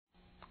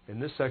In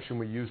this section,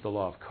 we use the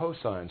law of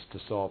cosines to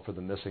solve for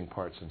the missing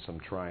parts in some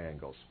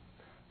triangles.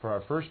 For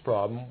our first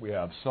problem, we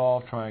have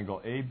solve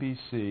triangle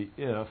ABC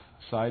if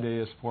side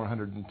A is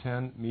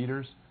 410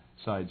 meters,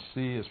 side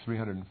C is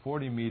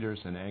 340 meters,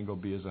 and angle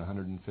B is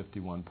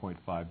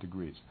 151.5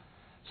 degrees.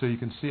 So you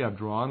can see I've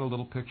drawn a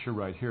little picture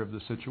right here of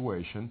the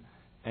situation.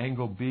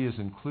 Angle B is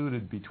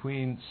included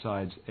between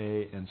sides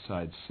A and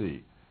side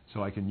C.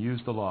 So I can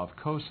use the law of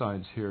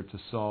cosines here to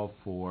solve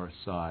for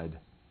side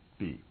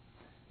B.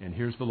 And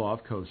here's the law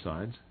of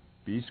cosines.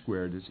 B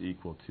squared is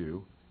equal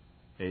to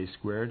A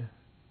squared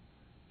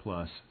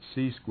plus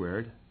C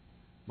squared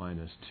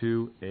minus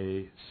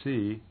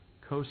 2AC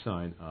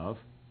cosine of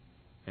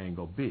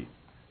angle B.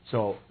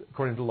 So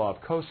according to the law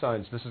of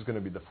cosines, this is going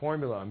to be the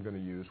formula I'm going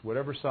to use.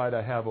 Whatever side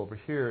I have over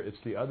here, it's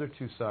the other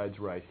two sides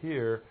right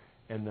here,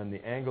 and then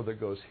the angle that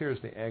goes here is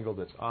the angle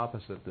that's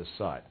opposite this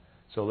side.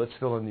 So let's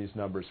fill in these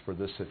numbers for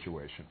this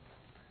situation.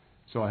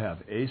 So I have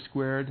A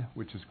squared,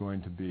 which is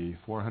going to be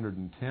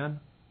 410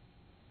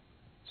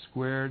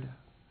 squared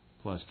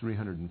plus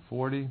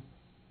 340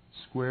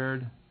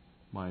 squared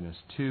minus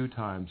 2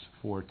 times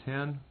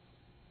 410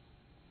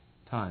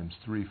 times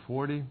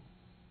 340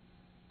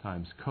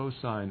 times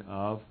cosine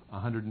of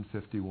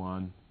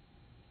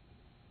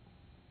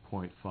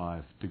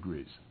 151.5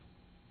 degrees.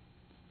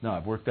 Now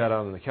I've worked that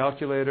out on the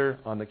calculator.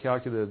 On the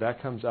calculator, that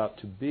comes out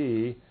to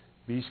be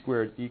B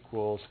squared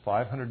equals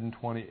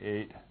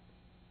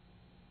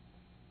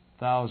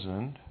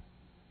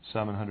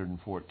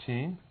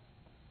 528,714.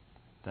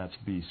 That's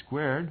B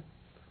squared.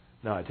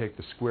 Now I take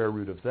the square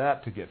root of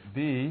that to get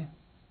B,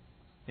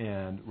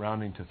 and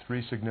rounding to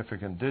 3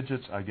 significant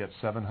digits, I get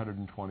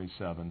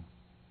 727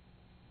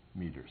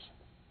 meters.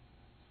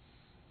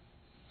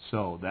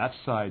 So that's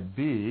side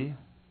B,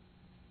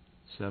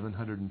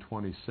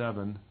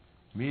 727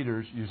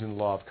 meters using the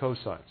law of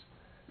cosines.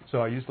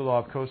 So I use the law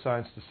of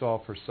cosines to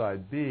solve for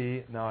side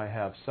B. Now I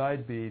have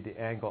side B, the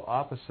angle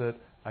opposite.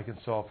 I can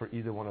solve for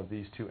either one of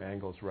these two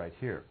angles right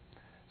here.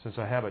 Since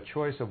I have a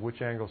choice of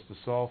which angles to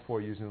solve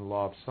for using the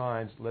law of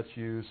sines, let's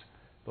use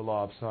the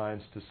law of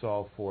sines to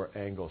solve for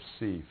angle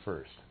C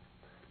first.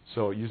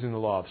 So using the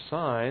law of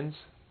sines,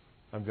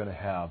 I'm going to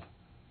have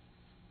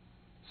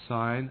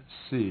sine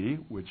C,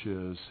 which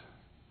is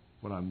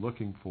what I'm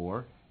looking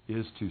for,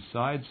 is to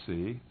side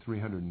C,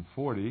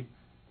 340,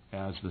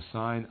 as the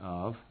sine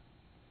of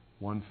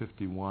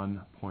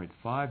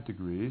 151.5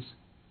 degrees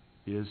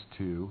is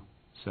to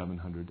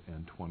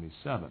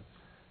 727.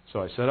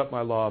 So I set up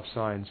my law of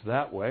sines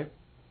that way.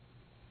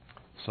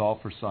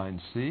 Solve for sine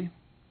C.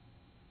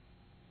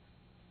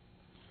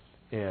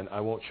 And I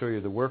won't show you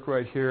the work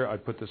right here. I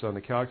put this on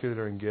the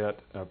calculator and get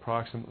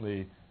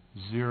approximately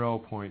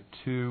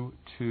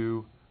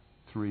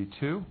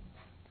 0.2232.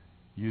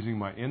 Using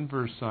my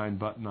inverse sine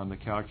button on the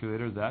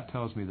calculator, that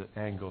tells me that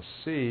angle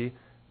C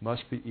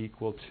must be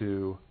equal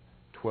to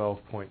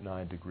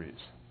 12.9 degrees.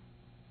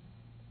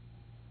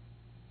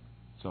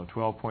 So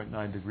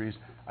 12.9 degrees.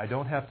 I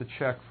don't have to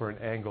check for an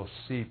angle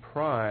C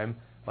prime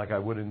like I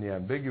would in the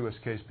ambiguous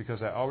case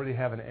because I already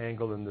have an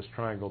angle in this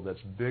triangle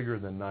that's bigger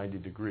than 90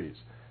 degrees.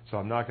 So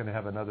I'm not going to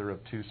have another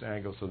obtuse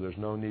angle, so there's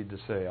no need to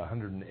say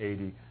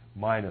 180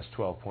 minus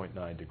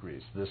 12.9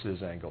 degrees. This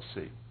is angle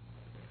C.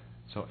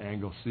 So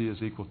angle C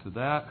is equal to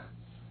that.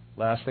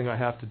 Last thing I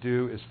have to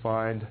do is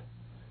find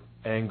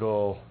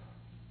angle,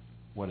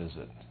 what is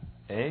it,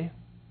 A?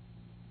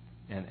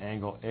 And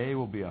angle A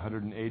will be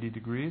 180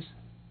 degrees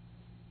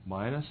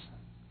minus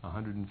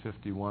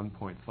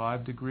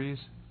 151.5 degrees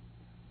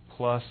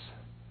plus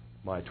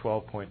my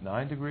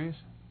 12.9 degrees.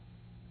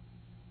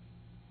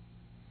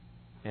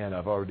 And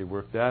I've already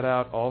worked that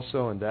out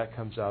also, and that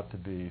comes out to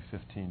be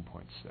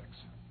 15.6.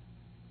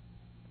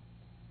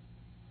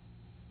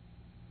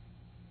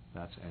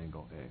 That's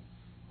angle A.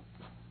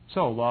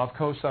 So law of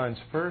cosines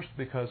first,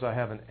 because I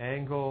have an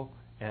angle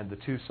and the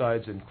two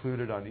sides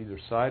included on either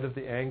side of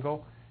the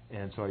angle.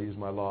 And so I use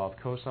my law of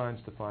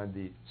cosines to find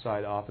the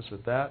side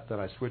opposite that. Then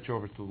I switch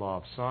over to the law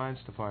of sines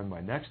to find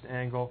my next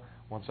angle.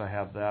 Once I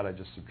have that, I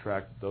just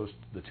subtract the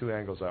two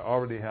angles I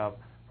already have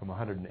from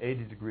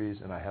 180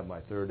 degrees, and I have my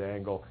third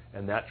angle,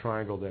 and that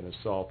triangle then is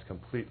solved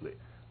completely.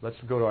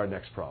 Let's go to our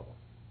next problem.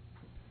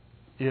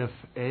 If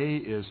A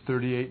is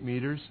 38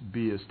 meters,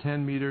 B is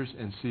 10 meters,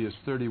 and C is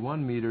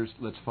 31 meters,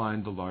 let's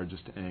find the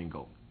largest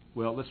angle.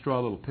 Well, let's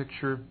draw a little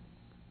picture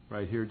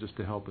right here just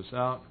to help us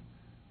out.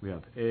 We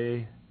have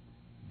A,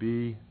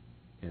 B,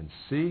 and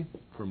C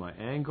for my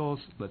angles.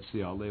 Let's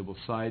see, I'll label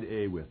side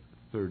A with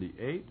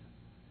 38.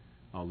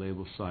 I'll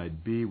label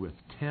side B with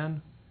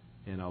 10.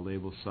 And I'll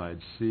label side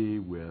C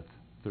with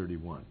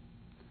 31.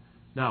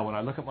 Now, when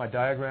I look at my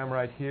diagram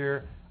right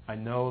here, I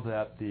know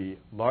that the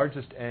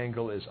largest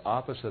angle is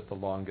opposite the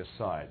longest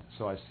side.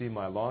 So I see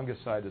my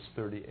longest side is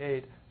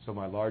 38, so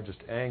my largest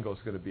angle is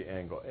going to be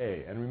angle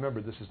A. And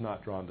remember, this is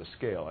not drawn to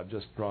scale. I've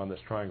just drawn this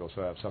triangle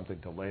so I have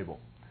something to label.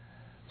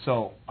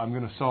 So I'm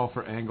going to solve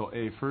for angle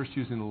A first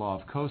using the law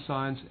of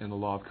cosines, and the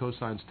law of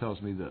cosines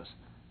tells me this.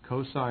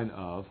 Cosine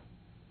of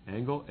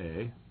angle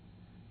A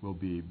will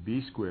be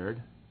B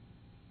squared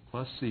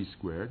plus C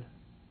squared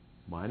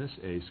minus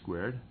a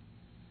squared,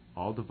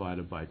 all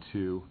divided by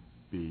 2bc.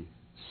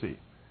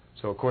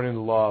 So according to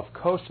the law of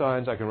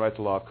cosines, I can write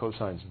the law of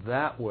cosines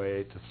that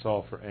way to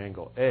solve for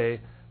angle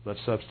A.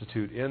 Let's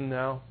substitute in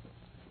now,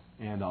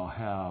 and I'll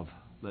have,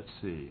 let's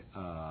see,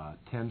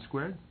 10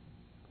 squared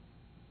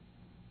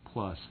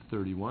plus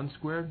 31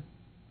 squared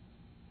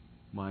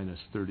minus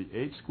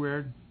 38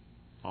 squared,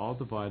 all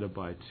divided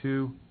by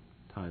 2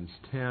 times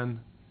 10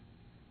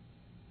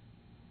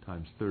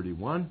 times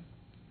 31.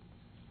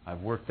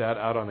 I've worked that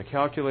out on the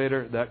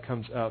calculator. That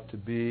comes out to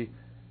be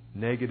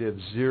negative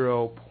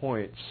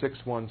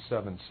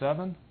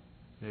 0.6177,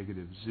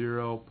 negative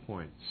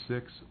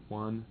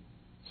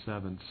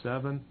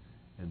 0.6177,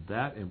 and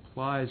that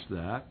implies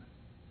that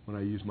when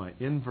I use my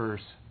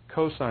inverse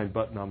cosine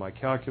button on my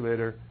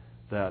calculator,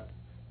 that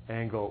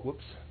angle,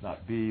 whoops,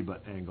 not B,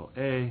 but angle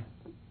A,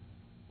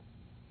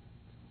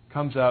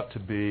 comes out to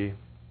be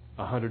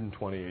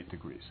 128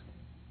 degrees.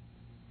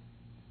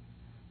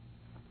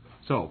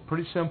 So,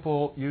 pretty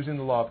simple, using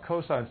the law of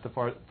cosines to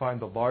find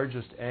the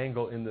largest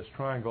angle in this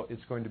triangle.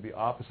 It's going to be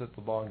opposite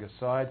the longest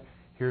side.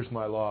 Here's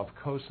my law of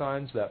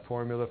cosines, that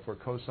formula for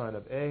cosine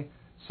of A.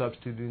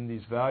 Substituting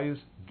these values,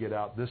 get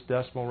out this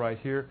decimal right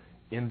here,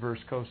 inverse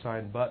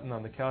cosine button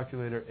on the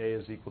calculator, A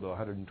is equal to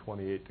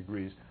 128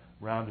 degrees,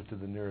 rounded to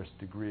the nearest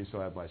degree,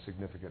 so I have my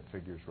significant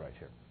figures right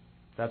here.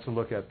 That's a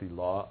look at the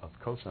law of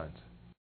cosines.